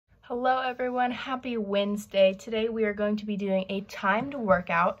Hello everyone, happy Wednesday. Today we are going to be doing a timed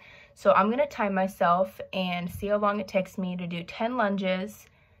workout. So I'm going to time myself and see how long it takes me to do 10 lunges,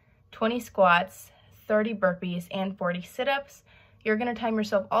 20 squats, 30 burpees, and 40 sit-ups. You're going to time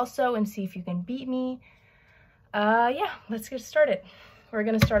yourself also and see if you can beat me. Yeah, let's get started. We're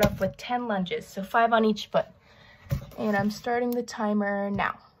going to start off with 10 lunges, so 5 on each foot. And I'm starting the timer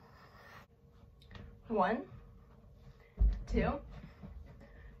now. 1, 2,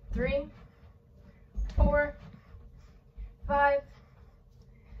 3, 4, 5,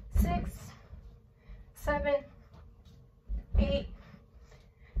 6, 7, 8,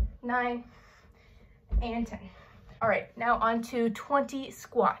 9, and 10. All right, now on to 20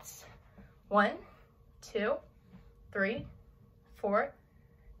 squats. 1, 2, 3, 4,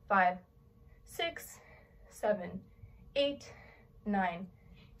 5, 6, 7, 8, 9,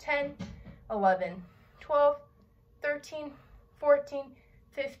 10, 11, 12, 13, 14,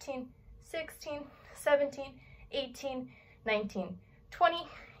 15, 16, 17, 18, 19, 20,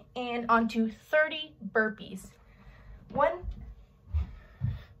 and on to 30 burpees. 1,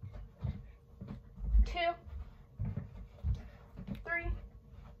 2, 3,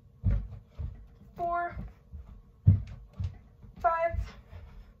 4, 5,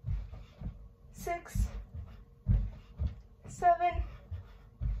 6, 7,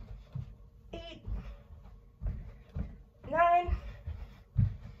 8, 9,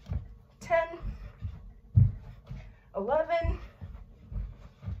 10, 11,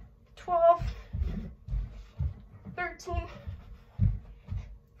 12, 13,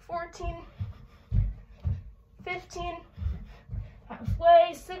 14, 15,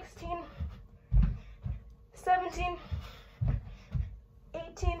 halfway, 16, 17,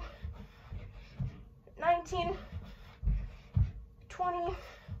 18, 19, 20,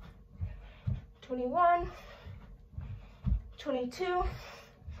 21, 22,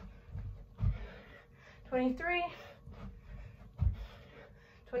 23,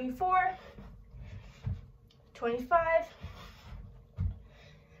 24, 25,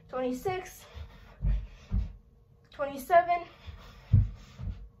 26, 27,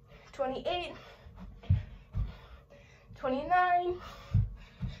 28, 29,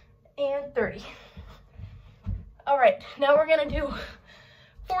 and 30. All right, now we're gonna do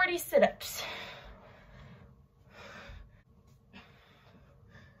 40 sit-ups.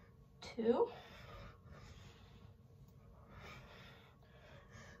 2,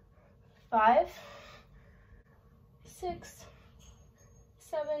 5, 6,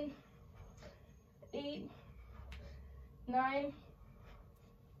 7, 8, 9,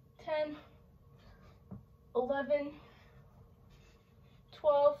 10, 11,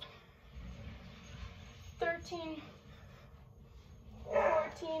 12, 13,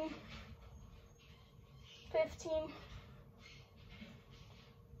 14, 15,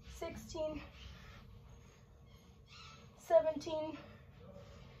 16, 17,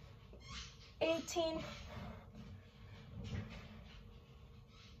 18,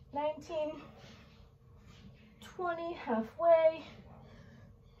 19, 20, halfway,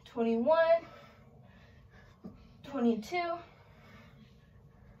 21, 22,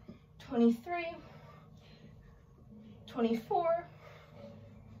 23, 24,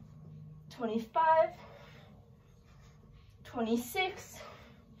 25, 26,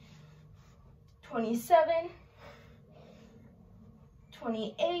 27,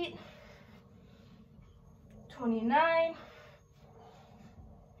 28, 29,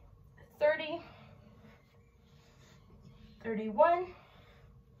 30, 31,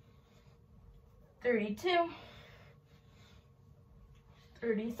 32,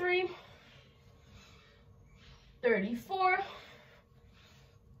 33, 34,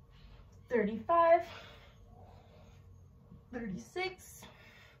 35, 36,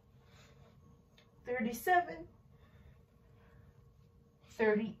 37,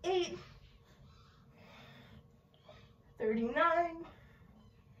 38, 39,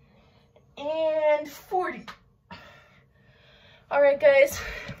 and 40. All right, guys,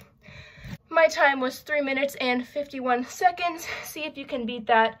 my time was 3 minutes and 51 seconds. See if you can beat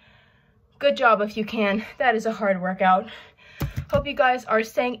that. Good job if you can. That is a hard workout. Hope you guys are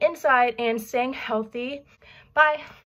staying inside and staying healthy. Bye.